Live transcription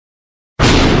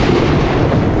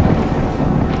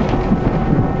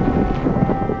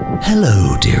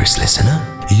Hello, dearest listener.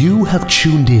 You have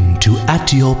tuned in to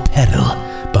At Your Peril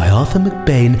by Arthur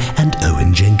McBain and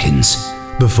Owen Jenkins.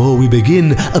 Before we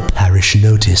begin, a parish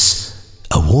notice.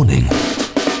 A warning.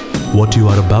 What you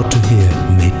are about to hear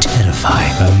may terrify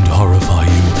and horrify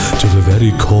you to the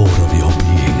very core of your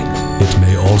being. It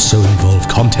may also involve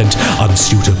content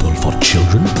unsuitable for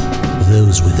children,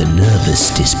 those with a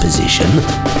nervous disposition,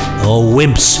 or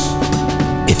wimps.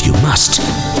 If you must,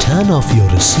 turn off your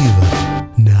receiver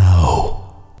now.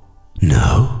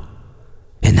 No?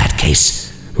 In that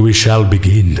case, we shall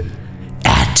begin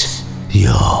at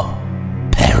your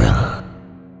peril.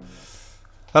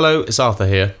 Hello, it's Arthur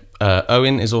here.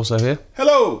 Owen is also here.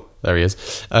 Hello! There he is.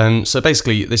 So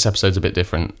basically, this episode's a bit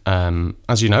different.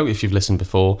 As you know, if you've listened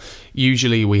before,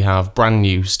 usually we have brand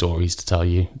new stories to tell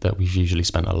you that we've usually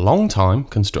spent a long time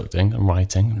constructing and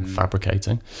writing and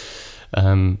fabricating.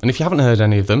 And if you haven't heard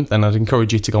any of them, then I'd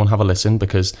encourage you to go and have a listen,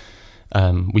 because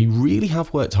we really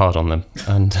have worked hard on them.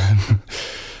 And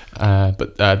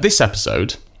but this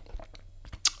episode,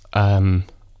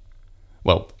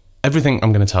 well, everything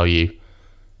I'm going to tell you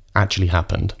actually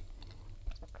happened.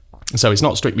 So it's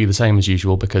not strictly the same as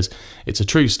usual, because it's a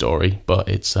true story, but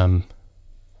it's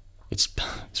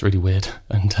really weird.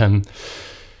 And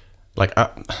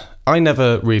I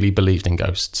never really believed in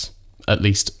ghosts, at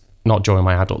least not during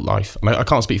my adult life. I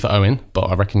can't speak for Owen, but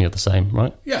I reckon you're the same,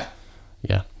 right? Yeah.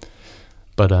 Yeah.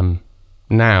 But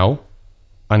now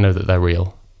I know that they're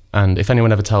real. And if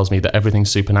anyone ever tells me that everything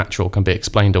supernatural can be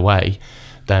explained away,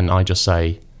 then I just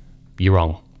say, you're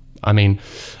wrong. I mean,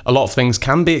 a lot of things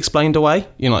can be explained away,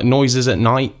 like noises at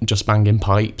night, just banging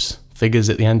pipes, figures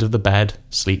at the end of the bed,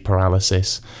 sleep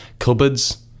paralysis,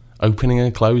 cupboards opening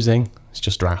and closing, it's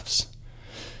just drafts.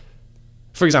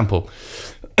 For example,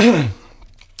 there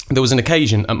was an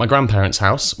occasion at my grandparents'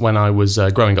 house when I was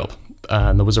growing up,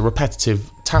 and there was a repetitive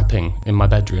tapping in my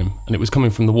bedroom, and it was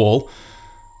coming from the wall,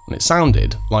 and it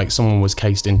sounded like someone was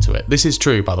cased into it. This is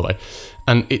true, by the way,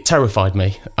 and it terrified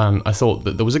me, and I thought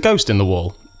that there was a ghost in the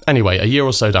wall. Anyway, a year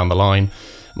or so down the line,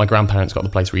 my grandparents got the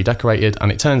place redecorated,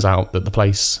 and it turns out that the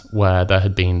place where there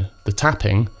had been the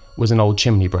tapping was an old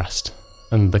chimney breast,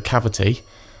 and the cavity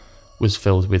was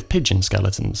filled with pigeon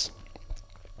skeletons.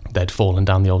 They'd fallen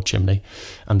down the old chimney,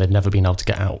 and they'd never been able to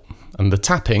get out. And the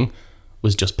tapping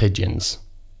was just pigeons.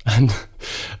 And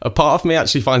a part of me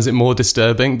actually finds it more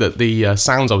disturbing that the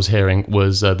sounds I was hearing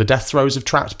was the death throes of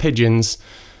trapped pigeons,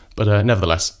 but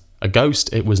nevertheless, a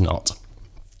ghost it was not.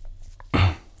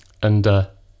 And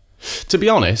to be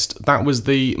honest, that was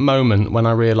the moment when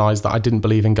I realised that I didn't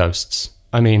believe in ghosts.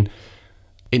 I mean,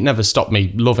 it never stopped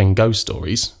me loving ghost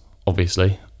stories,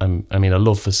 obviously. I mean, a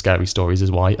love for scary stories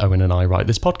is why Owen and I write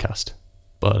this podcast.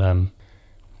 But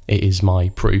it is my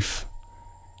proof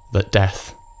that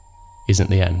death isn't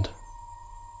the end,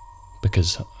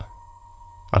 because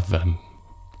I've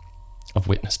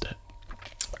witnessed it.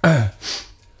 1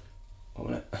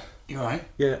 minute. You alright?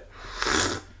 Yeah.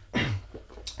 I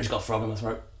just got a frog in my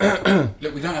throat.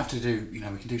 Look, we don't have to do, we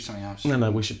can do something else.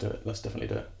 No, we should do it. Let's definitely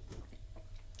do it.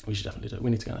 We should definitely do it.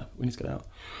 We need to get out. We need to get out.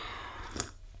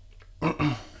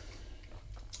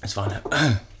 It's fine.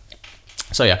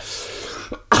 So yeah.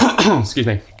 Excuse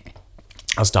me.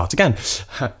 I'll start again.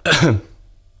 Okay.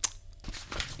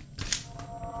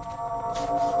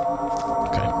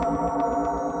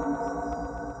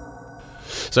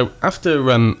 So after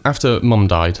Mum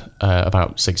died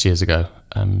about 6 years ago,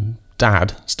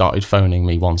 Dad started phoning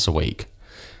me once a week.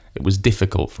 It was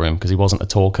difficult for him because he wasn't a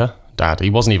talker, Dad. He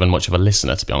wasn't even much of a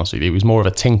listener, to be honest with you. He was more of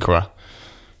a tinkerer.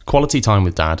 Quality time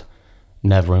with Dad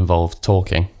never involved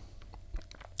talking,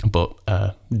 but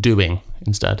doing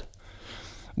instead.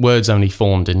 Words only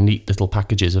formed in neat little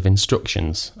packages of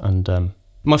instructions. And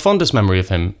my fondest memory of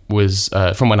him was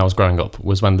from when I was growing up,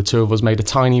 was when the two of us made a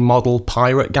tiny model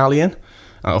pirate galleon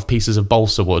out of pieces of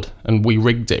balsa wood, and we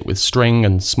rigged it with string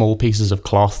and small pieces of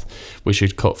cloth which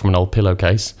we'd cut from an old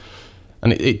pillowcase.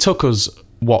 And it took us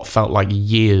what felt like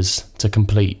years to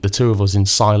complete, the two of us in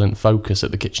silent focus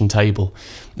at the kitchen table.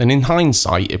 And in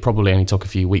hindsight, it probably only took a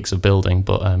few weeks of building,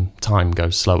 but time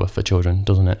goes slower for children,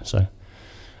 doesn't it? So I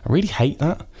really hate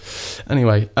that.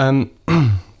 Anyway,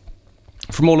 from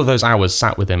all of those hours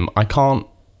sat with him, I can't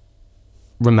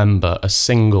remember a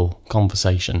single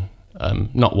conversation,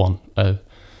 not one.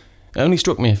 It only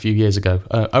struck me a few years ago.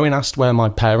 Owen asked where my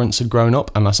parents had grown up,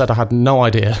 and I said I had no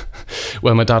idea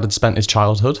where my dad had spent his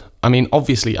childhood. I mean,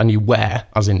 obviously I knew where,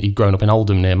 as in he'd grown up in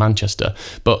Oldham near Manchester,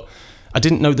 but I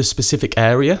didn't know the specific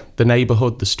area, the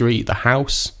neighbourhood, the street, the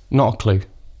house, not a clue.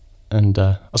 And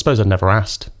I suppose I'd never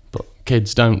asked, but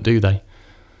kids don't, do they?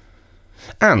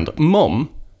 And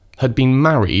Mum had been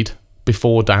married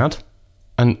before Dad,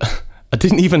 and I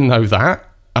didn't even know that.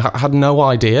 I had no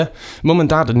idea. Mum and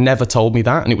Dad had never told me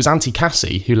that, and it was Auntie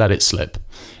Cassie who let it slip.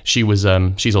 She was,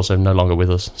 she's also no longer with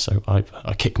us, so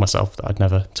I kick myself that I'd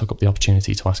never took up the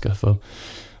opportunity to ask her for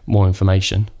more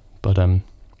information. But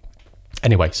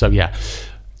anyway, so yeah,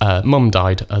 Mum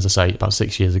died, as I say, about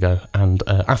 6 years ago, and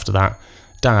after that,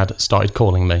 Dad started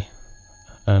calling me,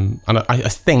 and I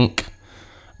think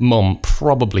Mum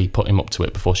probably put him up to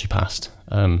it before she passed.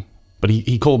 But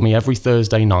he called me every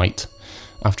Thursday night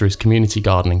after his community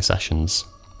gardening sessions,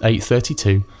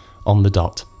 8:32 on the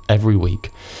dot, every week.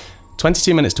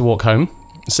 22 minutes to walk home,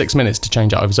 6 minutes to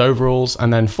change out of his overalls,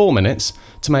 and then 4 minutes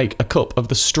to make a cup of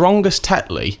the strongest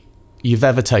Tetley you've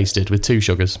ever tasted with 2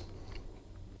 sugars.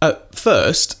 At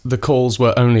first, the calls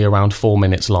were only around 4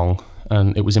 minutes long,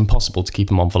 and it was impossible to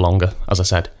keep him on for longer. As I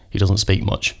said, he doesn't speak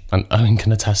much, and Owen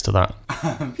can attest to that.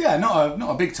 Yeah, not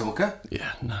a big talker.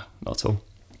 Yeah, no, not at all.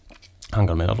 Hang on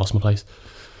a minute, I've lost my place.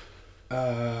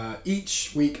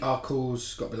 Each week our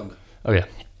calls got a bit longer. Oh yeah,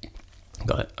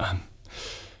 got it.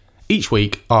 Each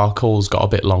week our calls got a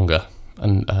bit longer,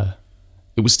 and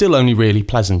it was still only really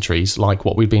pleasantries, like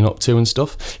what we'd been up to and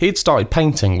stuff. He'd started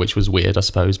painting, which was weird, I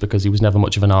suppose, because he was never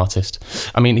much of an artist.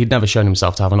 I mean, he'd never shown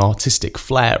himself to have an artistic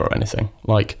flair or anything.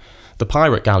 Like, the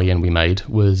pirate galleon we made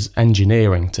was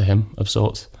engineering to him, of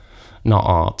sorts, not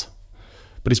art.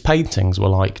 But his paintings were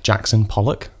like Jackson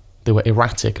Pollock. They were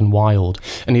erratic and wild,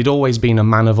 and he'd always been a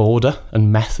man of order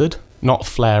and method, not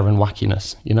flair and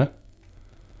wackiness, you know?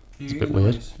 It's a bit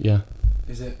weird, yeah.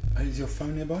 Is your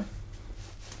phone nearby?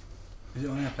 Is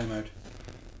it on airplane mode?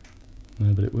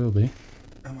 No, but it will be.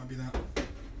 That might be that.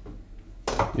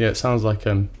 Yeah, it sounds like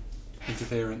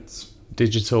Interference.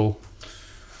 digital.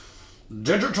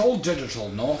 Digital, digital.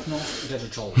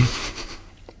 Have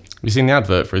you seen the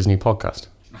advert for his new podcast?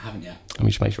 I haven't yet. Let me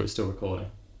just make sure it's still recording,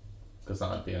 because that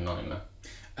would be a nightmare.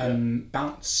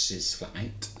 Bounce's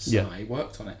flatmate, Sai,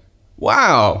 worked on it.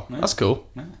 Wow, Yeah. that's cool.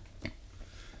 Yeah.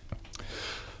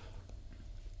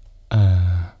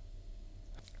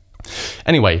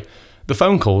 Anyway, the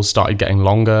phone calls started getting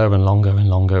longer and longer and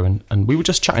longer, and we were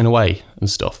just chatting away and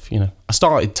stuff, you know. I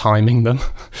started timing them.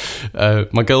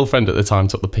 My girlfriend at the time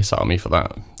took the piss out of me for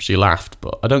that. She laughed,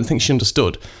 but I don't think she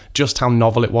understood just how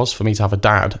novel it was for me to have a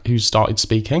dad who started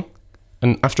speaking.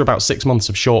 And after about 6 months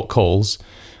of short calls,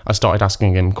 I started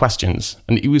asking him questions,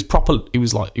 and he was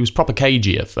proper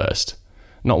cagey at first,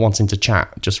 not wanting to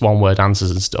chat, just one word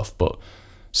answers and stuff. But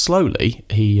slowly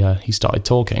he started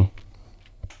talking.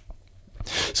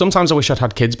 Sometimes I wish I'd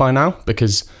had kids by now,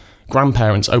 because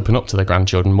grandparents open up to their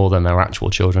grandchildren more than their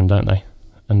actual children, don't they?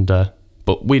 And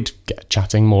but we'd get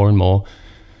chatting more and more.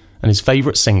 And his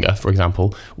favourite singer, for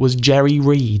example, was Jerry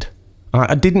Reed.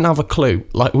 I didn't have a clue.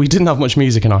 Like, we didn't have much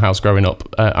music in our house growing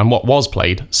up, and what was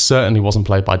played certainly wasn't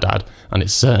played by Dad, and it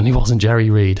certainly wasn't Jerry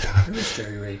Reed. Who is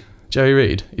Jerry Reed? Jerry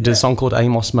Reed. He did a song called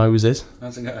Amos Moses.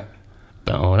 How's it go?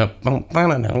 Oh,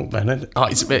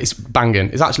 it's banging.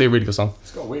 It's actually a really good song.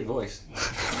 It's got a weird voice.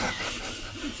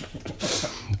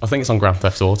 I think it's on Grand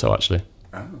Theft Auto, actually.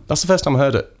 Oh. That's the first time I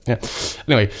heard it. Yeah.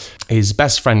 Anyway, his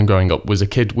best friend growing up was a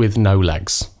kid with no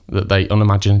legs that they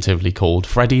unimaginatively called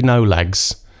Freddie No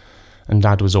Legs. And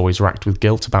Dad was always racked with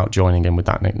guilt about joining in with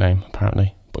that nickname,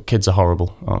 apparently. But kids are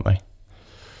horrible, aren't they?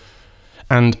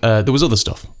 And there was other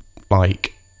stuff,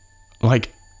 like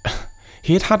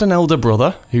he had an elder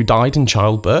brother who died in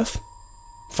childbirth.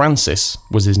 Francis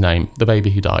was his name, the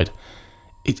baby who died.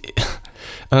 I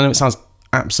know it sounds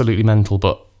absolutely mental,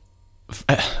 but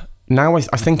now I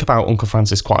think about Uncle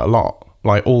Francis quite a lot,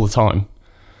 like all the time.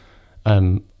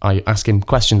 I ask him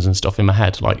questions and stuff in my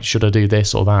head, like, should I do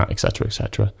this or that, etc.,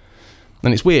 etc.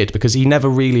 And it's weird because he never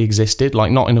really existed,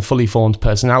 like not in a fully formed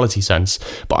personality sense,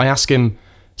 but I ask him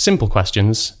simple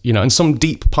questions, you know, and some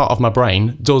deep part of my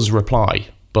brain does reply,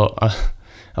 but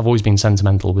I've always been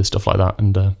sentimental with stuff like that,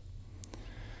 and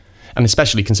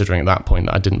especially considering at that point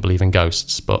that I didn't believe in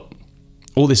ghosts. But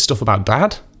all this stuff about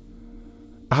Dad,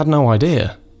 I had no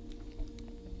idea.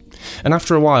 And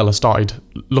after a while, I started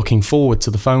looking forward to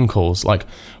the phone calls. Like,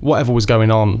 whatever was going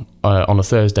on a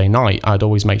Thursday night, I'd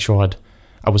always make sure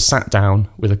I was sat down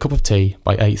with a cup of tea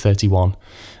by 8:31,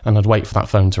 and I'd wait for that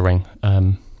phone to ring.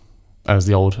 As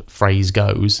the old phrase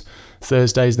goes,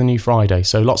 Thursday's the new Friday.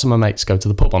 So lots of my mates go to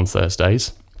the pub on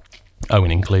Thursdays,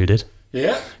 Owen included.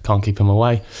 Yeah. Can't keep him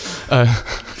away.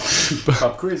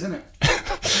 Pub quiz, isn't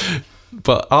it?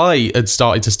 But I had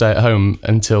started to stay at home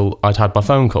until I'd had my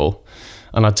phone call,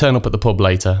 and I'd turn up at the pub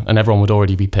later and everyone would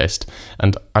already be pissed,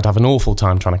 and I'd have an awful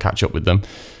time trying to catch up with them.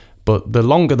 But the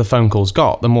longer the phone calls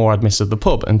got, the more I'd miss at the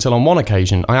pub, until on one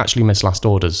occasion I actually missed last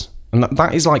orders. And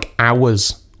that is like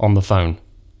hours on the phone.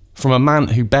 from a man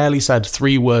who barely said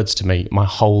 3 words to me my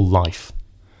whole life.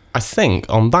 I think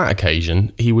on that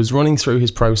occasion, he was running through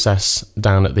his process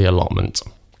down at the allotment.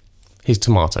 His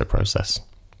tomato process.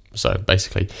 So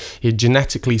basically, he had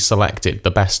genetically selected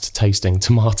the best tasting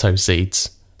tomato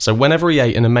seeds. So whenever he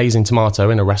ate an amazing tomato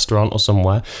in a restaurant or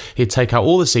somewhere, he'd take out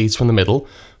all the seeds from the middle,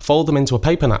 fold them into a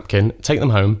paper napkin, take them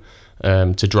home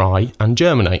to dry and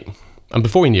germinate. And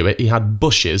before he knew it, he had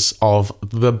bushes of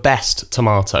the best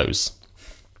tomatoes.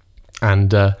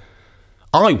 And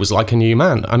I was like a new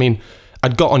man. I mean,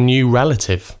 I'd got a new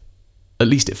relative. At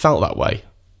least it felt that way.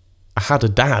 I had a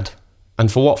dad.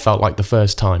 And for what felt like the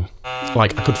first time.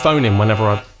 Like, I could phone him whenever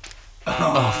I...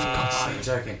 Oh, for God's sake. You're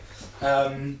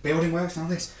joking. Building works, none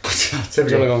of this. Do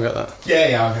you want to go and get that?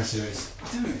 Yeah, I'm going to do this.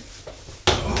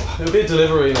 It'll be a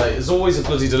delivery, mate. There's always a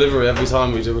bloody delivery every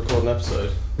time we do record an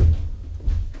episode.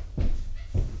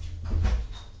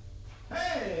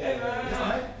 Hey,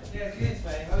 man. Yeah, good,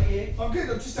 mate. How are you? I'm good.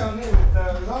 I'm just down here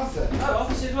with Arthur. Oh,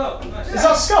 Officer as well. Nice. Is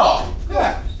that Scott?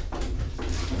 Yeah.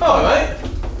 Hello, mate.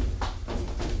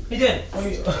 How you doing?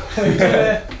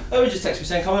 Oh, we just texted me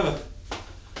saying come over.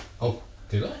 Oh,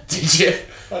 did I? Did you?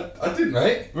 I didn't,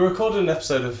 mate. We're recording an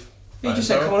episode of... You just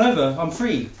said come on over. I'm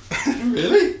free.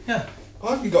 Really? Yeah.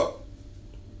 I haven't got...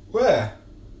 Where?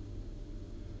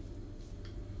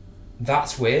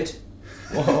 That's weird.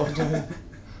 What?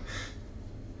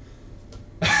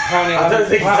 Apparently, I don't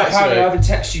think he texted apparently me. I haven't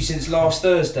texted you since last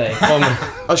Thursday.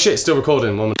 Oh shit, still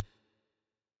recording. 1 minute.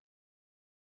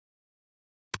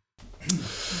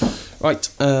 Right,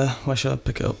 where should I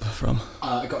pick it up from?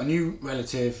 I got a new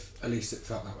relative, at least it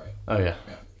felt that way. Oh yeah.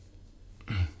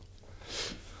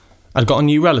 I'd got a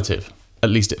new relative. At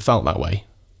least it felt that way.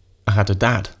 I had a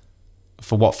dad.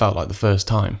 For what felt like the first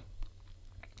time.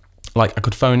 Like, I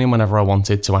could phone him whenever I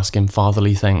wanted to ask him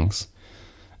fatherly things.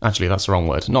 Actually, that's the wrong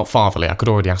word. Not fatherly. I could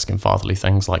already ask him fatherly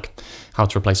things, like how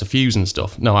to replace a fuse and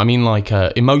stuff. No, I mean like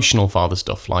emotional father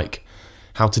stuff, like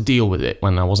how to deal with it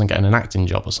when I wasn't getting an acting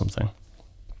job or something.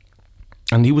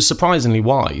 And he was surprisingly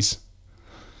wise.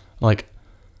 Like,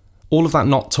 all of that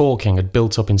not talking had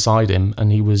built up inside him,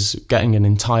 and he was getting an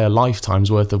entire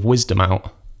lifetime's worth of wisdom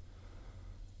out.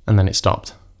 And then it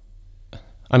stopped.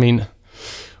 I mean,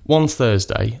 one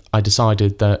Thursday, I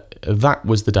decided that that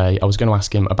was the day I was going to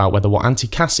ask him about whether what Auntie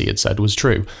Cassie had said was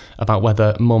true, about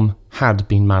whether Mum had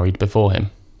been married before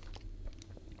him.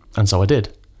 And so I did.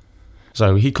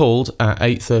 So he called at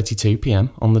 8:32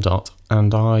 p.m. on the dot,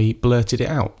 and I blurted it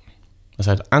out. I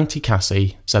said, Auntie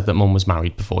Cassie said that Mum was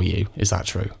married before you. Is that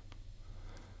true?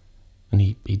 And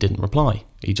he didn't reply.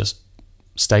 He just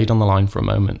stayed on the line for a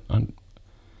moment. And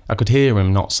I could hear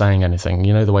him not saying anything.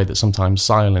 You know the way that sometimes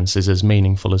silence is as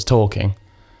meaningful as talking.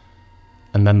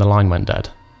 And then the line went dead.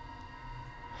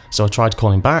 So I tried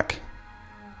calling back,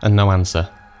 and no answer.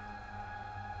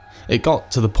 It got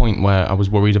to the point where I was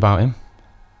worried about him.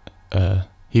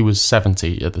 He was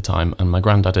 70 at the time, and my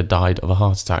granddad had died of a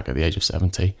heart attack at the age of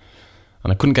 70.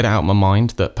 And I couldn't get it out of my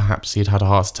mind that perhaps he'd had a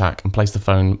heart attack and placed the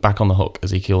phone back on the hook as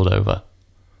he keeled over.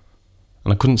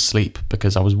 And I couldn't sleep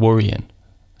because I was worrying.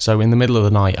 So in the middle of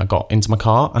the night, I got into my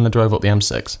car and I drove up the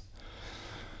M6.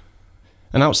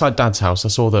 And outside Dad's house, I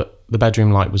saw that the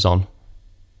bedroom light was on.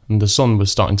 And the sun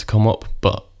was starting to come up,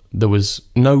 but there was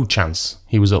no chance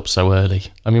he was up so early.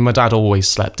 I mean, my dad always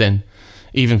slept in.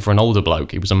 Even for an older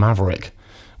bloke, he was a maverick.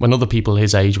 When other people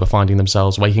his age were finding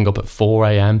themselves waking up at 4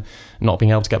 a.m, not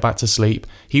being able to get back to sleep,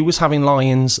 he was having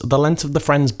lie-ins the length of the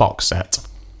Friends box set.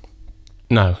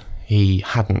 No, he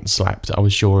hadn't slept, I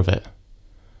was sure of it.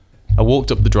 I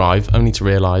walked up the drive, only to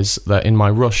realise that in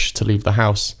my rush to leave the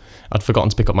house, I'd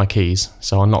forgotten to pick up my keys,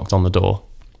 so I knocked on the door.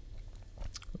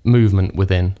 Movement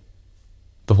within.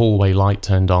 The hallway light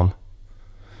turned on.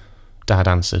 Dad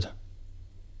answered.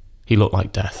 He looked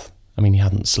like death. I mean, he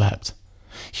hadn't slept.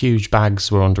 Huge bags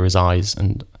were under his eyes,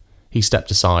 and he stepped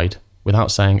aside,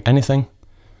 without saying anything,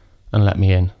 and let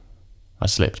me in. I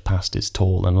slipped past his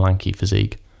tall and lanky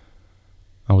physique.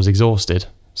 I was exhausted,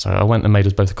 so I went and made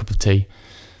us both a cup of tea,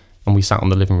 and we sat on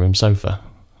the living room sofa,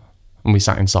 and we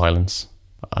sat in silence.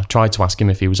 I tried to ask him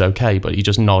if he was okay, but he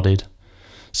just nodded,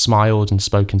 smiled and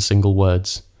spoke in single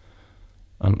words.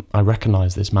 And I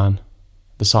recognised this man,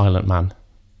 the silent man.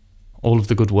 All of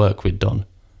the good work we'd done,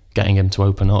 getting him to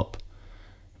open up,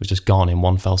 was just gone in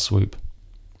one fell swoop.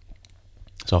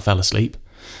 So I fell asleep,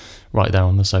 right there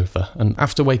on the sofa, and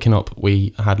after waking up,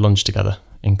 we had lunch together,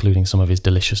 including some of his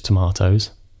delicious tomatoes.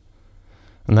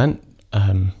 And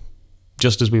then,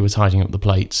 just as we were tidying up the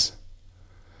plates,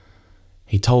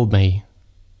 he told me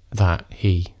that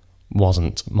he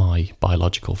wasn't my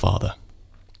biological father.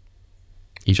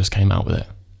 He just came out with it.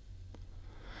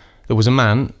 There was a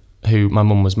man who my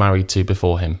mum was married to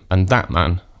before him, and that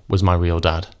man was my real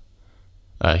dad.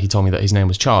 He told me that his name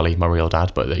was Charlie, my real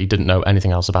dad, but that he didn't know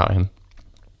anything else about him.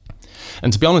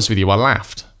 And to be honest with you, I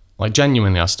laughed. Like,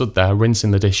 genuinely, I stood there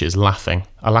rinsing the dishes, laughing.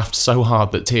 I laughed so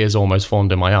hard that tears almost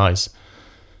formed in my eyes.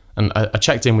 And I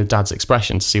checked in with Dad's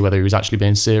expression to see whether he was actually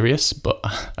being serious, but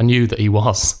I knew that he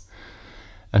was.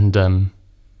 And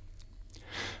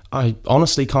I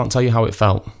honestly can't tell you how it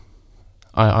felt.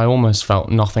 I almost felt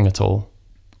nothing at all.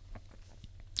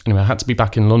 Anyway, I had to be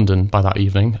back in London by that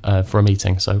evening for a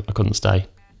meeting, so I couldn't stay.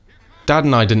 Dad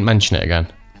and I didn't mention it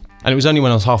again. And it was only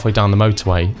when I was halfway down the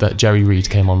motorway that Jerry Reed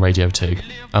came on Radio 2,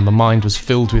 and my mind was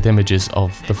filled with images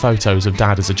of the photos of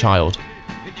Dad as a child,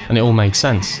 and it all made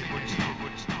sense.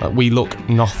 Like, we look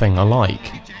nothing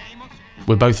alike.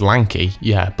 We're both lanky,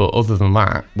 yeah, but other than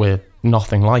that, we're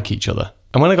nothing like each other.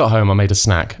 And when I got home, I made a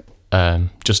snack,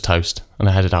 just toast, and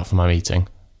I headed out for my meeting.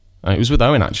 And it was with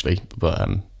Owen, actually, but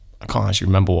I can't actually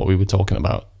remember what we were talking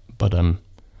about. But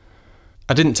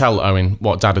I didn't tell Owen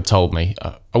what Dad had told me.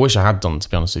 I wish I had done, to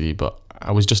be honest with you, but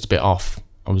I was just a bit off.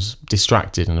 I was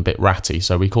distracted and a bit ratty,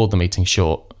 so we called the meeting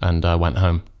short and went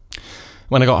home.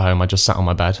 When I got home, I just sat on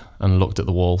my bed and looked at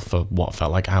the wall for what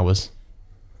felt like hours.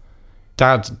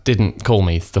 Dad didn't call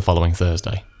me the following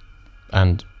Thursday,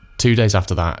 and 2 days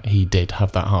after that, he did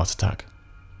have that heart attack.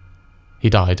 He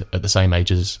died at the same age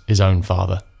as his own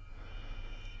father.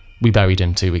 We buried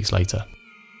him 2 weeks later.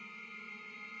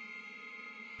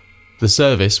 The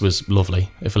service was lovely,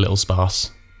 if a little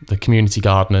sparse. The community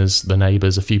gardeners, the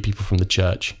neighbours, a few people from the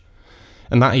church.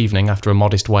 And that evening, after a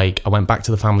modest wake, I went back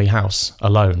to the family house,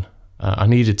 alone. I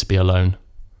needed to be alone.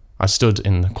 I stood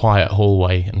in the quiet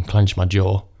hallway and clenched my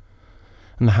jaw.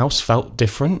 And the house felt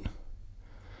different.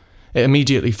 It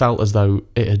immediately felt as though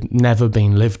it had never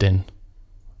been lived in.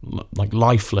 Like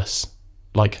lifeless.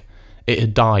 Like it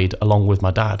had died along with my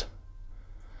dad.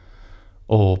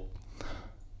 Or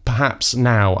perhaps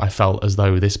now I felt as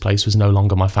though this place was no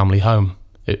longer my family home.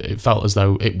 It felt as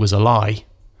though it was a lie.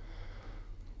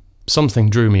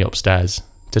 Something drew me upstairs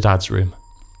to Dad's room.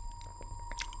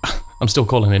 I'm still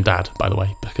calling him Dad, by the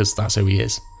way, because that's who he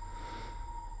is.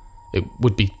 It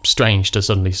would be strange to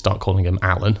suddenly start calling him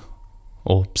Alan,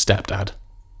 or Stepdad,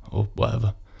 or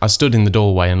whatever. I stood in the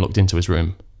doorway and looked into his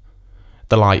room.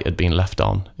 The light had been left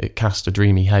on. It cast a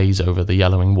dreamy haze over the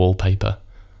yellowing wallpaper,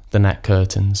 the net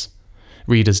curtains,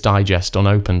 Reader's Digest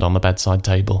unopened on the bedside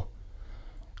table.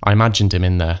 I imagined him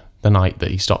in there the night that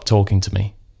he stopped talking to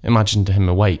me. Imagined him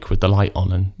awake with the light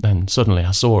on, and then suddenly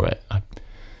I saw it.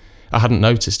 I hadn't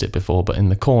noticed it before, but in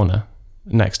the corner,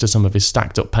 next to some of his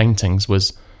stacked up paintings,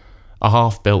 was a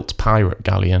half-built pirate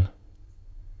galleon.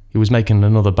 He was making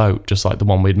another boat just like the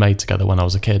one we'd made together when I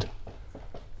was a kid.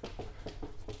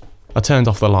 I turned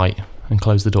off the light and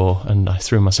closed the door, and I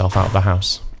threw myself out of the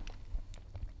house.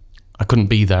 I couldn't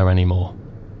be there anymore.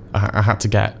 I had to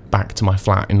get back to my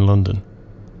flat in London.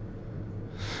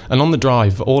 And on the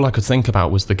drive, all I could think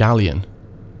about was the galleon.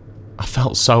 I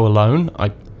felt so alone.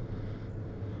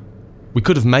 We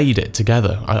could have made it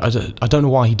together. I don't know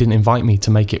why he didn't invite me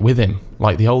to make it with him,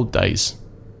 like the old days.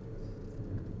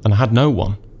 And I had no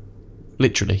one.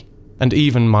 Literally. And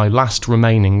even my last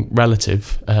remaining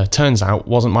relative, turns out,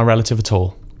 wasn't my relative at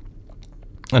all.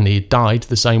 And he had died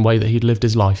the same way that he'd lived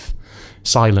his life.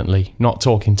 Silently, not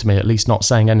talking to me, at least not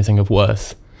saying anything of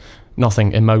worth.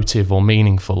 Nothing emotive or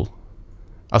meaningful.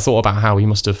 I thought about how he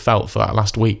must have felt for that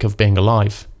last week of being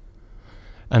alive.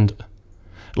 And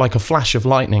like a flash of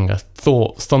lightning, a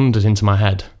thought thundered into my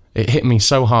head. It hit me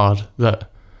so hard that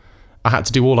I had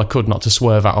to do all I could not to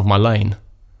swerve out of my lane.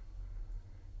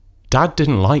 Dad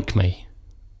didn't like me.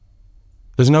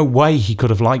 There's no way he could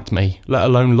have liked me, let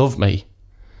alone love me.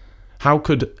 How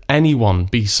could anyone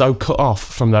be so cut off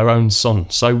from their own son,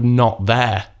 so not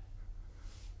there?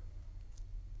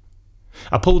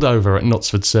 I pulled over at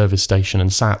Knutsford service station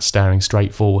and sat staring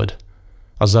straight forward.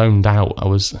 I zoned out. I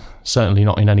was certainly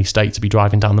not in any state to be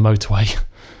driving down the motorway.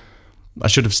 I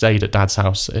should have stayed at Dad's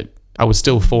house. I was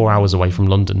still 4 hours away from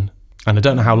London, and I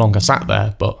don't know how long I sat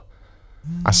there, but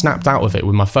I snapped out of it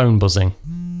with my phone buzzing.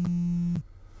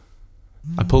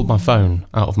 I pulled my phone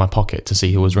out of my pocket to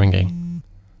see who was ringing.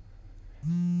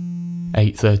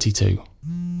 8:32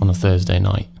 on a Thursday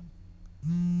night.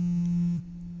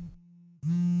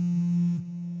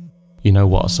 You know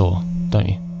what I saw, don't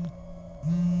you?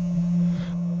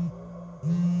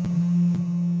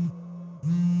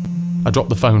 I dropped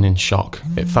the phone in shock.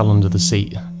 It fell under the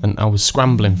seat, and I was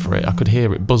scrambling for it. I could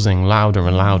hear it buzzing louder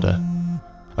and louder.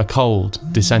 A cold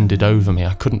descended over me.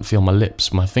 I couldn't feel my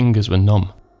lips. My fingers were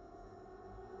numb.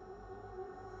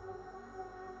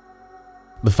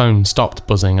 The phone stopped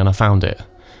buzzing and I found it.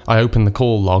 I opened the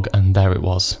call log and there it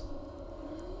was.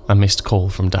 a missed call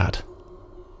from Dad.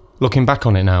 Looking back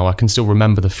on it now, I can still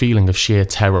remember the feeling of sheer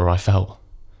terror I felt.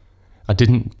 I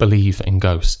didn't believe in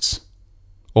ghosts,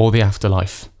 or the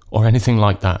afterlife, or anything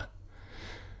like that.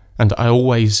 And I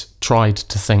always tried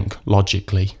to think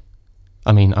logically.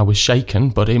 I mean, I was shaken,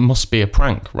 but it must be a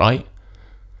prank, right?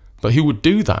 But who would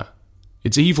do that?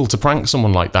 It's evil to prank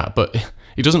someone like that, but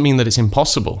it doesn't mean that it's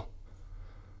impossible.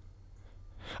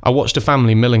 I watched a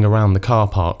family milling around the car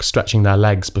park, stretching their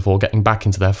legs before getting back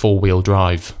into their four-wheel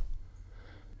drive.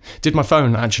 Did my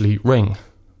phone actually ring?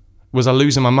 Was I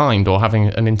losing my mind or having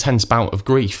an intense bout of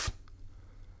grief?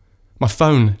 My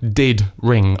phone did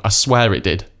ring, I swear it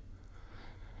did.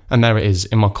 And there it is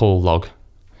in my call log.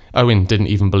 Owen didn't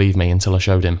even believe me until I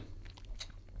showed him.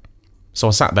 So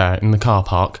I sat there in the car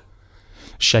park,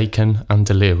 shaken and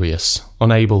delirious,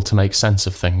 unable to make sense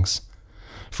of things.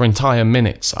 For entire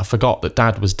minutes I forgot that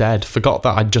Dad was dead, forgot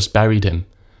that I'd just buried him.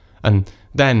 And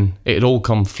then it'd all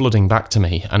come flooding back to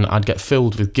me, and I'd get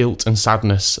filled with guilt and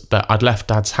sadness that I'd left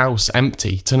Dad's house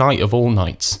empty, tonight of all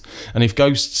nights. And if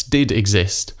ghosts did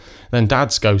exist, then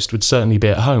Dad's ghost would certainly be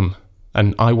at home.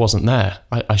 And I wasn't there.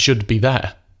 I should be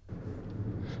there.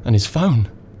 And his phone.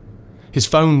 His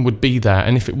phone would be there,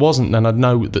 and if it wasn't, then I'd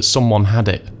know that someone had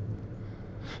it.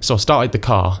 So I started the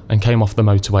car and came off the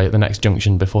motorway at the next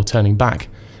junction before turning back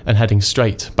and heading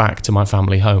straight back to my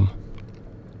family home.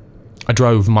 I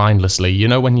drove mindlessly, you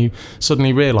know when you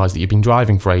suddenly realise that you've been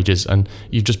driving for ages and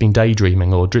you've just been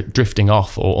daydreaming or drifting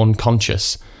off or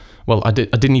unconscious. Well, I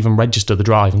didn't even register the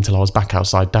drive until I was back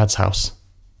outside Dad's house.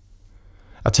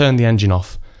 I turned the engine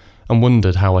off and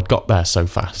wondered how I'd got there so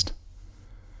fast.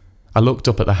 I looked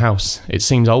up at the house. It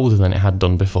seemed older than it had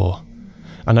done before.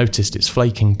 I noticed its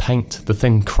flaking paint, the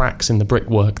thin cracks in the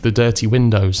brickwork, the dirty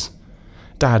windows.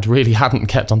 Dad really hadn't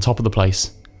kept on top of the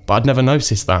place, but I'd never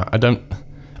noticed that. I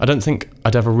don't think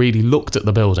I'd ever really looked at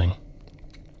the building.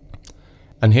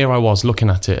 And here I was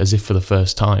looking at it as if for the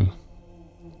first time.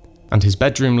 And his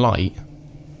bedroom light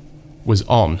was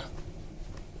on.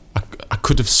 I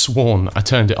could have sworn I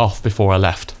turned it off before I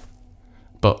left.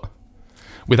 But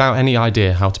without any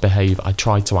idea how to behave, I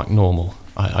tried to act normal.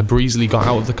 I breezily got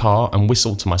out of the car and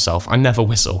whistled to myself. I never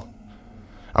whistle.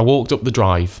 I walked up the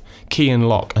drive, key and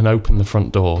lock, and opened the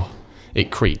front door.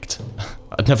 It creaked.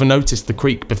 I'd never noticed the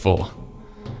creak before.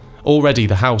 Already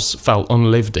the house felt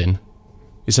unlived in.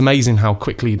 It's amazing how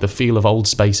quickly the feel of old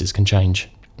spaces can change.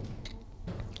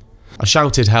 I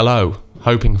shouted hello,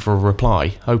 hoping for a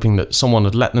reply, hoping that someone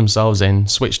had let themselves in,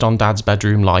 switched on Dad's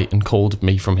bedroom light and called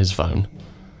me from his phone.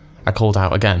 I called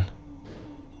out again.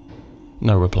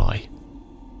 No reply.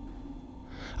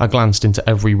 I glanced into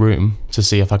every room to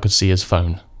see if I could see his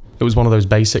phone. It was one of those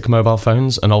basic mobile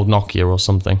phones, an old Nokia or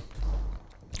something.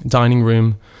 Dining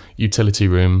room, utility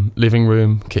room, living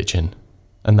room, kitchen,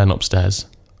 and then upstairs.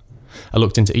 I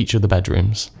looked into each of the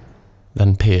bedrooms,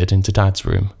 then peered into Dad's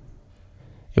room.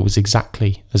 It was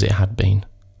exactly as it had been.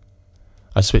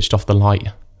 I switched off the light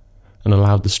and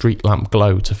allowed the street lamp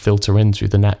glow to filter in through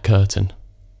the net curtain.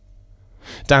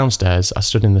 Downstairs, I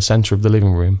stood in the centre of the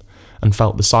living room and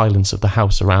felt the silence of the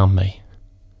house around me.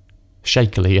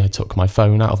 Shakily, I took my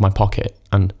phone out of my pocket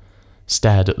and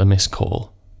stared at the missed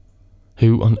call.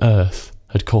 Who on earth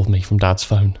had called me from Dad's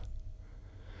phone?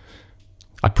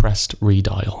 I pressed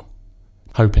redial,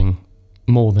 hoping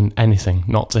more than anything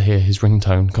not to hear his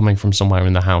ringtone coming from somewhere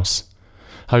in the house,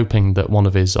 hoping that one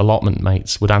of his allotment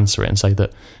mates would answer it and say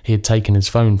that he had taken his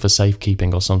phone for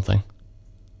safekeeping or something.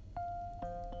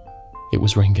 It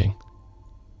was ringing.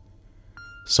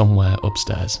 Somewhere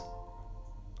upstairs.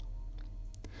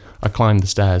 I climbed the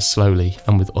stairs slowly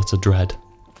and with utter dread.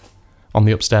 On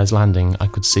the upstairs landing, I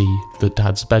could see that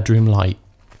Dad's bedroom light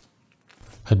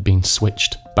had been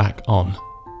switched back on,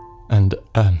 and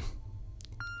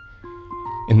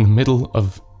in the middle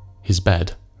of his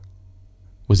bed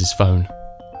was his phone,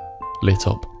 lit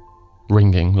up,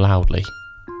 ringing loudly.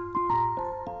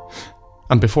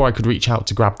 And before I could reach out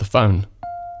to grab the phone,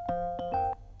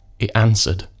 it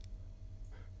answered.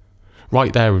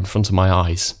 Right there in front of my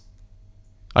eyes.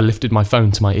 I lifted my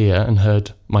phone to my ear and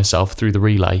heard myself through the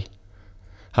relay.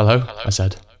 Hello, I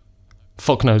said.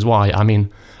 Fuck knows why. I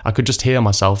mean, I could just hear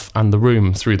myself and the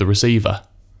room through the receiver.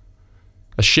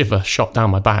 A shiver shot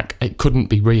down my back. It couldn't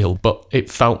be real, but it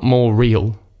felt more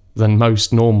real than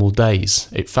most normal days.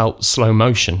 It felt slow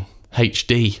motion,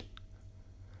 HD.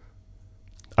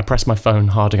 I pressed my phone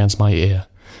hard against my ear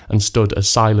and stood as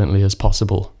silently as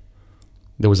possible.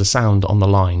 There was a sound on the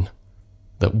line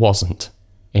that wasn't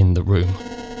in the room.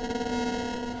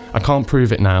 I can't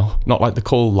prove it now, not like the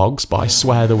call logs, but I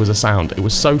swear there was a sound. It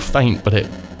was so faint, but it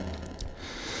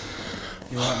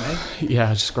You alright, mate? Yeah,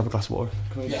 I'll just grab a glass of water.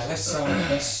 Yeah, let's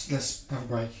have a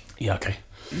break. Yeah, okay.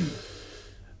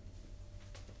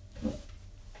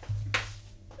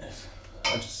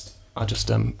 I'll just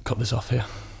cut this off here.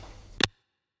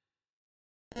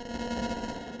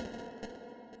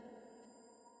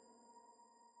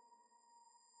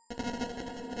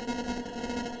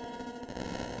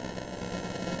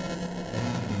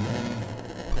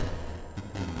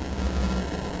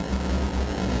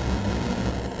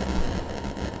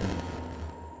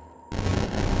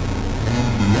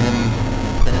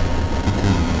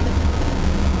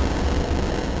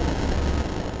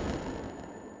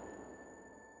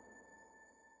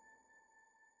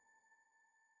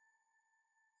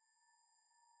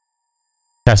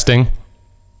 Testing.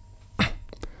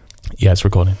 Yeah, it's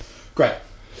recording. Great.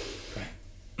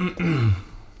 I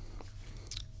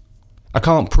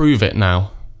can't prove it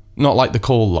now. Not like the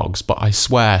call logs, but I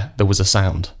swear there was a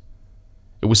sound.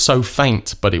 It was so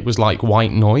faint, but it was like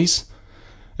white noise.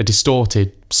 A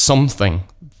distorted something.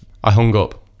 I hung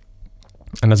up.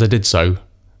 And as I did so,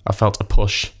 I felt a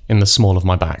push in the small of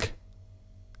my back.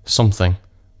 Something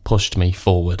pushed me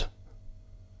forward.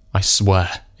 I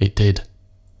swear it did.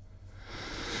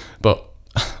 But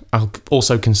I'll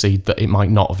also concede that it might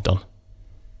not have done.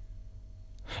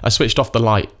 I switched off the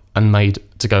light and made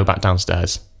to go back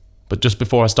downstairs. But just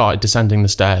before I started descending the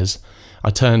stairs, I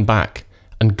turned back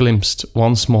and glimpsed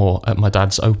once more at my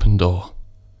dad's open door.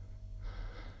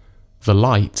 The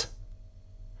light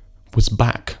was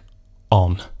back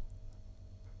on.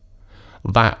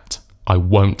 That I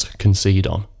won't concede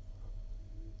on.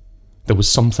 There was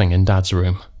something in Dad's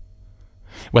room.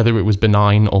 Whether it was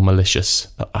benign or malicious,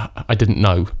 I didn't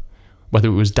know. Whether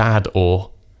it was Dad or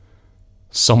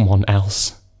someone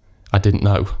else, I didn't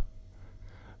know.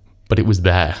 But it was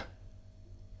there.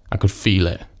 I could feel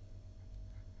it.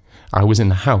 I was in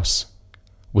the house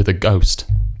with a ghost.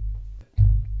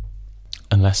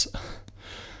 Unless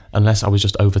I was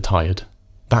just overtired.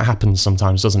 That happens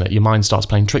sometimes, doesn't it? Your mind starts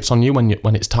playing tricks on you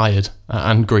when it's tired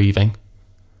and grieving.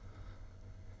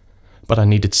 But I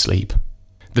needed sleep.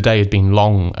 The day had been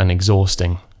long and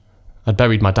exhausting. I'd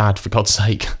buried my dad, for God's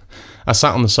sake. I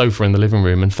sat on the sofa in the living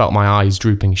room and felt my eyes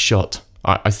drooping shut.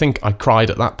 I think I cried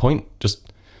at that point, just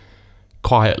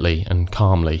quietly and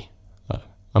calmly.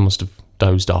 I must have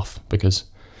dozed off, because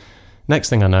next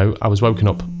thing I know, I was woken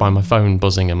up by my phone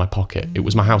buzzing in my pocket. It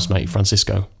was my housemate,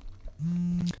 Francisco.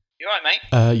 You alright, mate?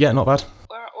 Yeah, not bad.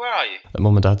 Where are you? At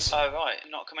Mum and Dad's. Oh, right.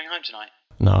 Not coming home tonight?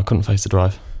 No, I couldn't face the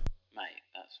drive. Mate,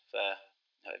 that's fair.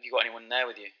 Have you got anyone there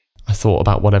with you? I thought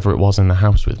about whatever it was in the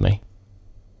house with me.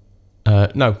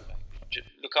 No. Just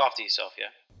look after yourself, yeah?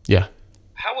 Yeah.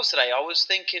 How was today? I was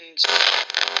thinking...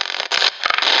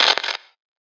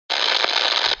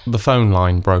 The phone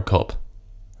line broke up.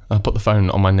 I put the phone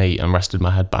on my knee and rested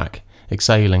my head back,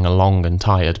 exhaling a long and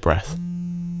tired breath.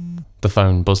 The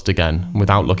phone buzzed again.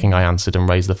 Without looking, I answered and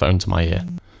raised the phone to my ear.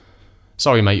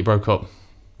 Sorry, mate, you broke up.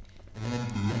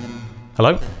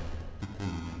 Hello?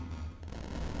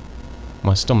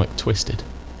 My stomach twisted.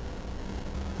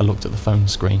 I looked at the phone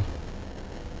screen.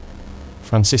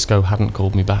 Francisco hadn't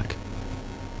called me back.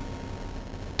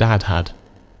 Dad had.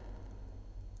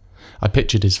 I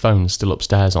pictured his phone still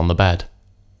upstairs on the bed.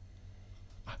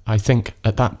 I think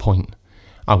at that point,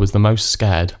 I was the most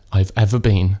scared I've ever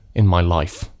been in my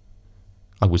life.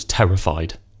 I was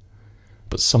terrified.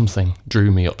 But something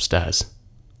drew me upstairs.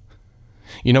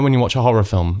 You know when you watch a horror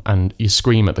film and you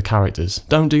scream at the characters,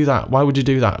 "Don't do that, why would you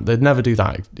do that, they'd never do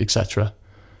that," etc.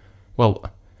 Well,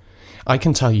 I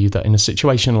can tell you that in a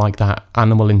situation like that,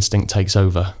 animal instinct takes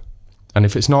over. And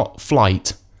if it's not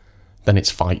flight, then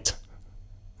it's fight.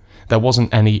 There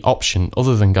wasn't any option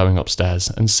other than going upstairs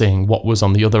and seeing what was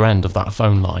on the other end of that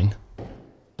phone line.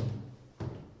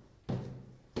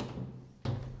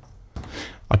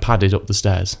 I padded up the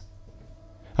stairs.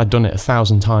 I'd done it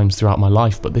 1,000 times throughout my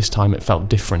life, but this time it felt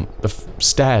different. The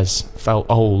stairs felt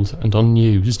old and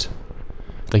unused.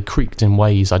 They creaked in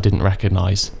ways I didn't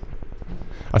recognise.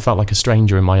 I felt like a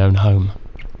stranger in my own home.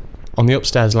 On the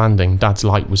upstairs landing, Dad's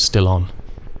light was still on.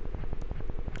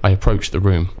 I approached the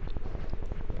room.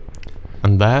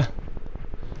 And there,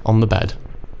 on the bed,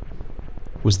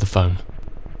 was the phone.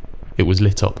 It was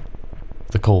lit up.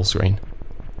 The call screen.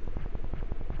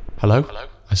 Hello?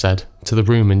 I said, to the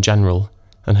room in general,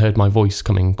 and heard my voice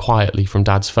coming quietly from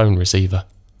Dad's phone receiver.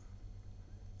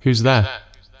 Who's there?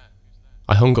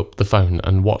 I hung up the phone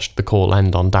and watched the call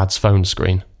end on Dad's phone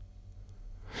screen.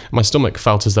 My stomach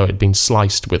felt as though it had been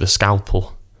sliced with a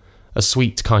scalpel. A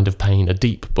sweet kind of pain, a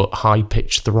deep but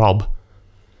high-pitched throb.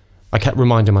 I kept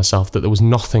reminding myself that there was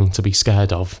nothing to be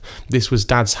scared of. This was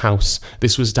Dad's house.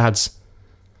 This was Dad's...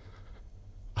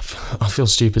 I feel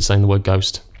stupid saying the word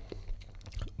ghost,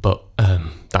 but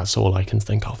that's all I can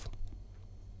think of.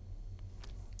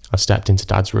 I stepped into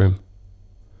Dad's room.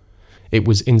 It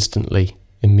was instantly,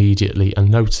 immediately, and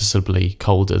noticeably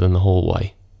colder than the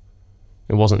hallway.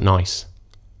 It wasn't nice.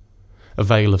 A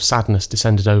veil of sadness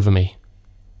descended over me,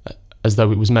 as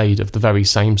though it was made of the very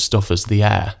same stuff as the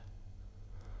air.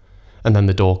 And then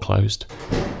the door closed.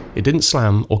 It didn't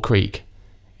slam or creak.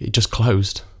 It just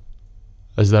closed,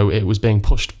 as though it was being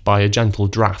pushed by a gentle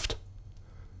draft.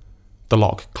 The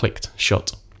lock clicked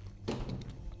shut.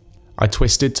 I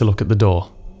twisted to look at the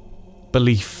door.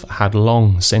 Belief had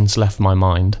long since left my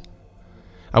mind.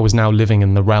 I was now living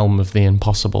in the realm of the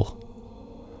impossible.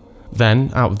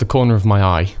 Then, out of the corner of my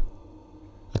eye,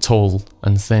 a tall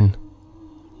and thin,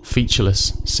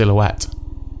 featureless silhouette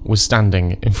was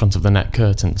standing in front of the net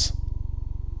curtains.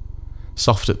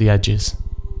 Soft at the edges,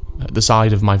 at the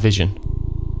side of my vision,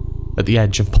 at the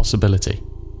edge of possibility,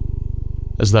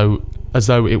 as though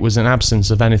it was an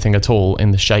absence of anything at all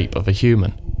in the shape of a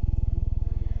human.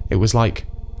 It was like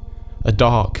a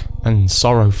dark and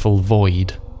sorrowful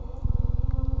void.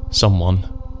 Someone,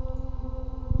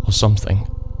 or something,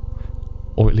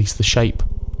 or at least the shape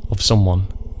of someone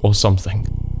or something,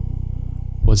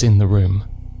 was in the room.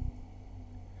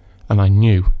 And I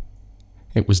knew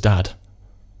it was Dad.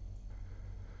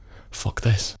 Fuck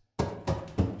this.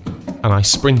 And I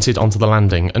sprinted onto the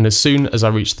landing, and as soon as I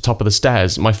reached the top of the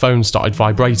stairs, my phone started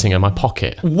vibrating in my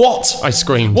pocket. "What?" I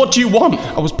screamed. "What do you want?"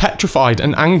 I was petrified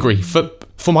and angry for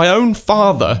my own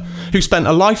father, who spent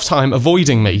a lifetime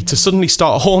avoiding me, to suddenly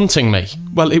start haunting me.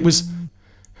 Well, it was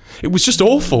just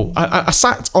awful. I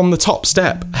sat on the top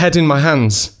step, head in my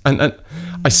hands, and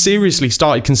I seriously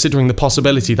started considering the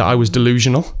possibility that I was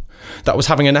delusional, that I was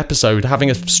having an episode, having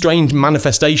a strange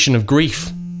manifestation of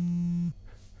grief.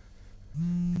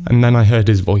 And then I heard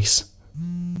his voice.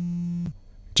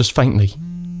 Just faintly.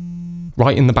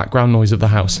 Right in the background noise of the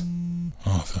house.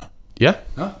 Arthur. Yeah?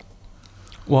 Huh?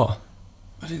 What?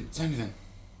 I didn't say anything.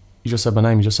 You just said my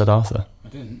name, you just said Arthur. I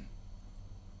didn't.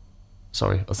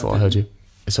 Sorry, I thought I heard you.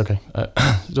 It's okay. It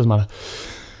doesn't matter.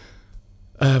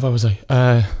 Where was I?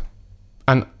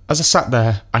 And as I sat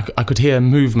there, I could hear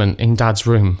movement in Dad's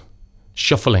room.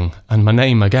 Shuffling, and my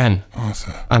name again.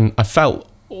 Arthur. And I felt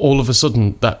all of a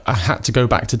sudden that I had to go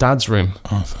back to Dad's room.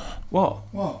 Arthur. What?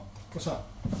 What? What's up?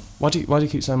 Why do you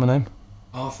keep saying my name?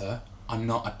 Arthur, I'm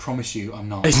not. I promise you, I'm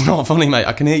not. It's not funny, mate.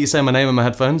 I can hear you saying my name in my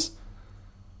headphones.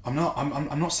 I'm not.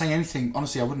 I'm not saying anything.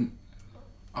 Honestly, I wouldn't.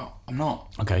 I'm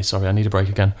not. Okay, sorry. I need a break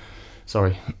again.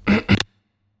 Sorry.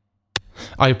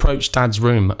 I approached Dad's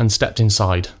room and stepped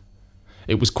inside.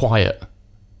 It was quiet.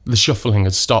 The shuffling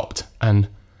had stopped, and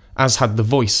as had the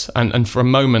voice, and for a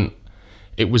moment,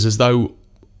 it was as though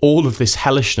all of this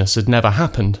hellishness had never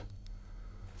happened.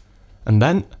 And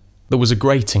then there was a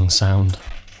grating sound.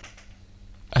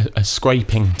 A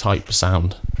scraping type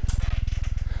sound.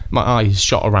 My eyes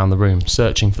shot around the room,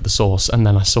 searching for the source, and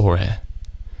then I saw it.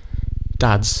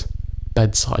 Dad's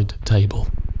bedside table.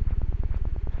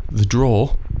 The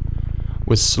drawer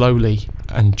was slowly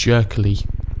and jerkily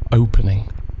opening.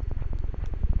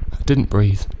 I didn't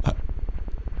breathe. I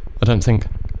don't think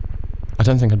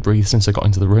I'd breathed since I got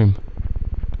into the room.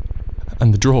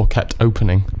 And the drawer kept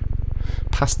opening,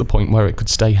 past the point where it could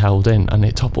stay held in, and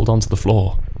it toppled onto the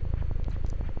floor.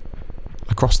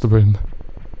 I crossed the room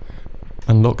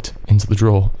and looked into the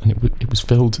drawer, and it was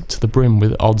filled to the brim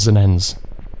with odds and ends.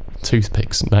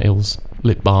 Toothpicks, nails,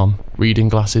 lip balm, reading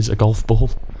glasses, a golf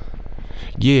ball.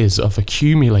 Years of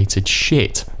accumulated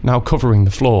shit now covering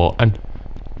the floor, and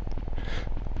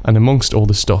amongst all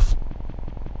the stuff,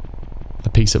 a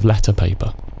piece of letter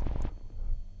paper.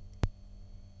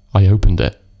 I opened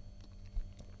it.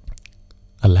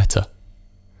 A letter.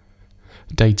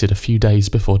 Dated a few days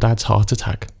before Dad's heart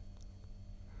attack.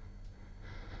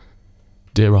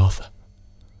 Dear Arthur.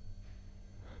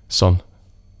 Son.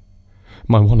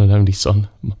 My one and only son.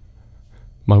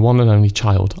 My one and only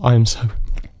child. I am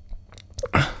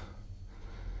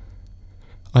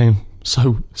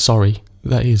so sorry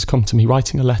that he has come to me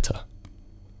writing a letter.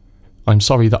 I'm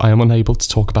sorry that I am unable to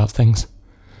talk about things.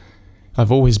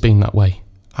 I've always been that way.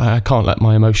 I can't let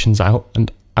my emotions out, and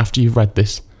after you've read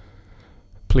this,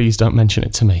 please don't mention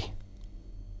it to me.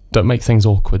 Don't make things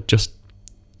awkward, just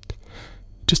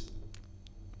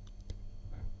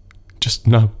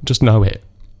know it.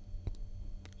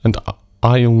 And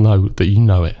I'll know that you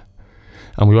know it,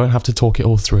 and we won't have to talk it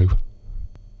all through.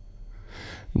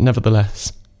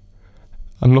 Nevertheless,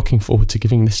 I'm looking forward to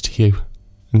giving this to you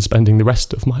and spending the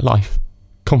rest of my life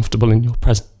comfortable in your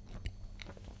presence.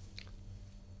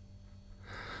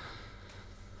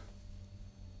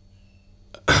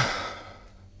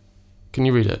 Can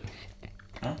you read it?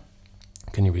 Huh?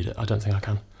 Can you read it? I don't think I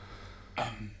can.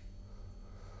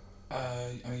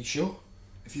 Are you sure?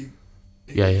 If you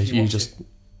You want just... to.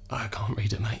 I can't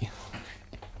read it, mate.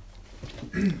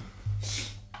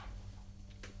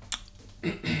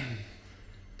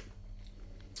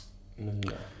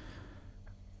 No.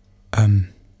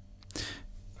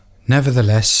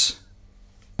 Nevertheless,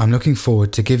 I'm looking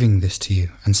forward to giving this to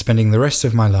you and spending the rest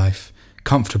of my life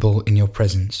comfortable in your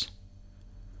presence.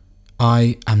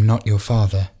 I am not your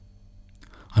father.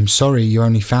 I'm sorry you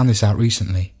only found this out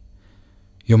recently.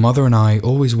 Your mother and I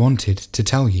always wanted to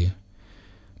tell you,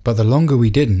 but the longer we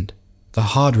didn't, the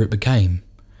harder it became,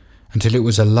 until it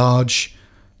was a large,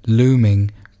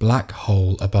 looming black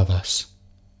hole above us.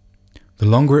 The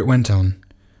longer it went on,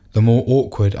 the more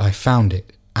awkward I found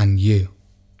it and you.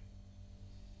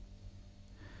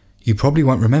 You probably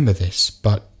won't remember this,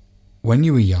 but when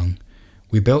you were young,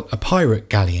 we built a pirate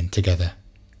galleon together.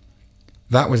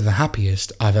 That was the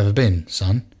happiest I've ever been,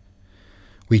 son.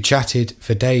 We chatted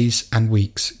for days and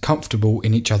weeks, comfortable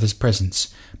in each other's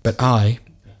presence, but I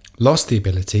lost the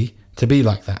ability to be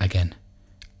like that again,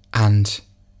 and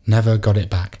never got it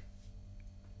back.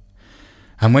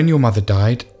 And when your mother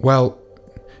died, well,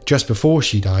 just before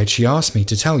she died, she asked me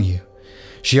to tell you.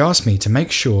 She asked me to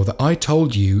make sure that I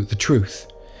told you the truth.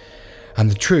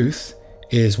 And the truth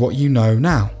is what you know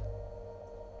now.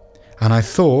 And I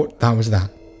thought that was that.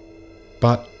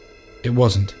 But it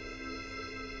wasn't.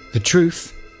 The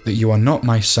truth that you are not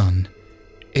my son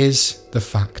is the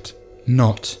fact,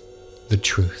 not the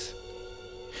truth.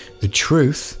 The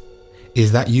truth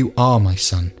is that you are my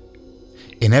son,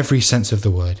 in every sense of the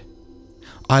word.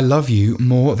 I love you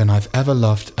more than I've ever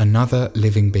loved another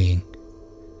living being.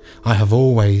 I have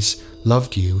always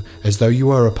loved you as though you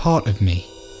were a part of me.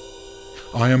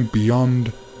 I am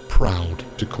beyond proud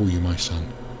to call you my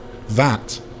son.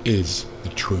 That is the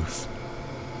truth.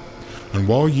 And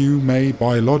while you may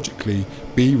biologically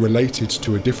be related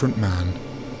to a different man,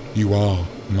 you are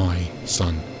my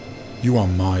son. You are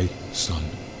my son.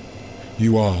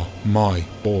 You are my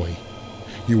boy.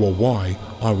 You are why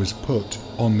I was put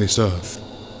on this earth.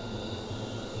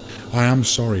 I am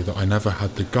sorry that I never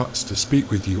had the guts to speak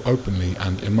with you openly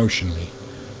and emotionally.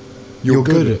 You're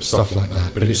good at stuff like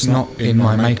that, but it's not in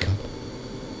my makeup.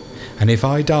 And if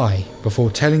I die before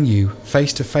telling you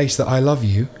face to face that I love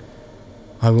you,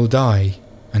 I will die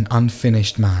an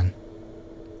unfinished man.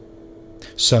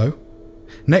 So,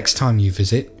 next time you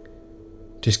visit,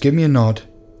 just give me a nod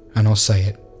and I'll say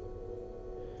it.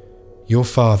 Your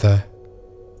father,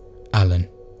 Alan.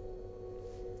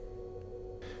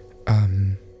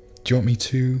 Do you want me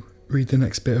to read the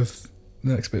next bit of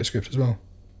script as well?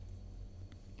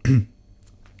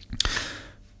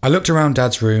 I looked around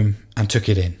Dad's room and took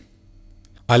it in.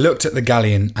 I looked at the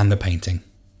galleon and the painting.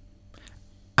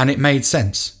 And it made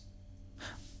sense.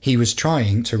 He was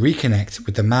trying to reconnect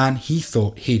with the man he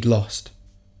thought he'd lost.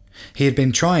 He had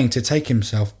been trying to take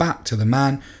himself back to the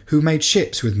man who made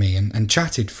ships with me and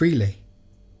chatted freely.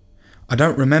 I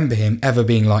don't remember him ever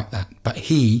being like that, but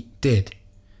he did.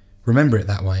 Remember it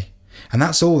that way. And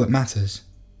that's all that matters.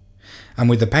 And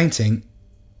with the painting,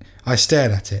 I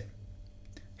stared at it.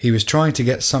 He was trying to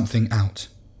get something out.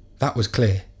 That was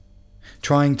clear.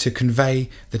 Trying to convey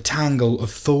the tangle of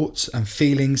thoughts and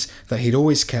feelings that he'd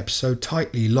always kept so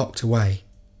tightly locked away.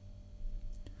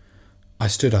 I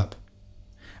stood up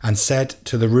and said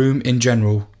to the room in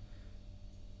general,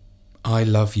 I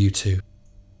love you too.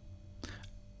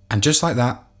 And just like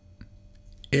that,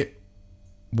 it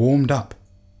warmed up.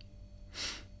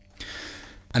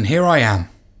 And here I am,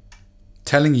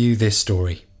 telling you this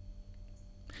story.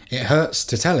 It hurts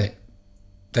to tell it,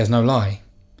 there's no lie.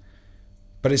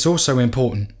 But it's also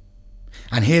important.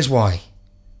 And here's why.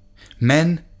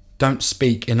 Men don't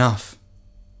speak enough.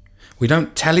 We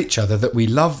don't tell each other that we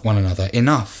love one another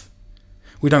enough.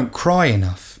 We don't cry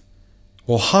enough,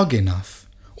 or hug enough,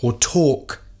 or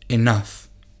talk enough.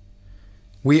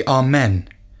 We are men.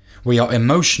 We are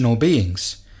emotional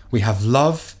beings. We have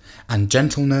love and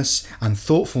gentleness and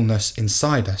thoughtfulness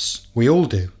inside us. We all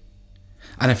do.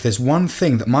 And if there's one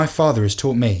thing that my father has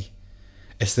taught me,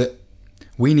 it's that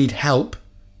we need help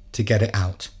to get it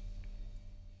out.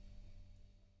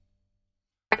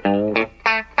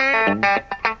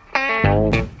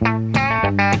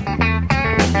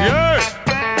 Yeah,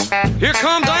 here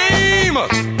comes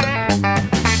Amos.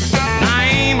 Now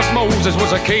Amos Moses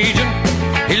was a Cajun.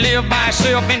 He lived by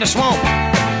himself in the swamp.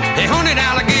 He hunted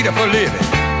alligator for a living.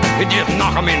 He'd just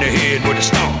knock him in the head with a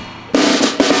stomp.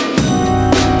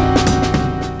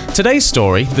 Today's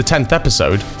story, the 10th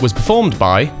episode, was performed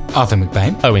by Arthur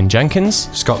McBain, Owen Jenkins,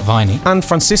 Scott Viney, and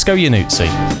Francisco Iannuzzi.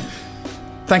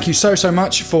 thank you so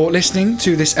much for listening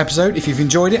to this episode. If you've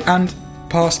enjoyed it, and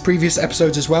past previous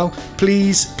episodes as well,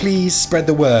 please spread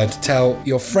the word. Tell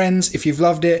your friends if you've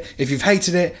loved it. If you've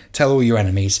hated it, tell all your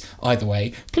enemies. Either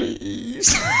way,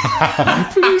 please.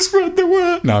 Please spread the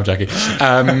word. No, I'm joking.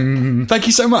 Thank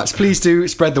you so much. Please do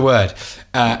spread the word.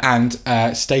 And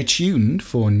stay tuned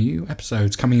for new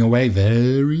episodes coming your way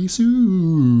very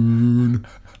soon.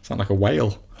 Sound like a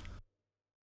whale.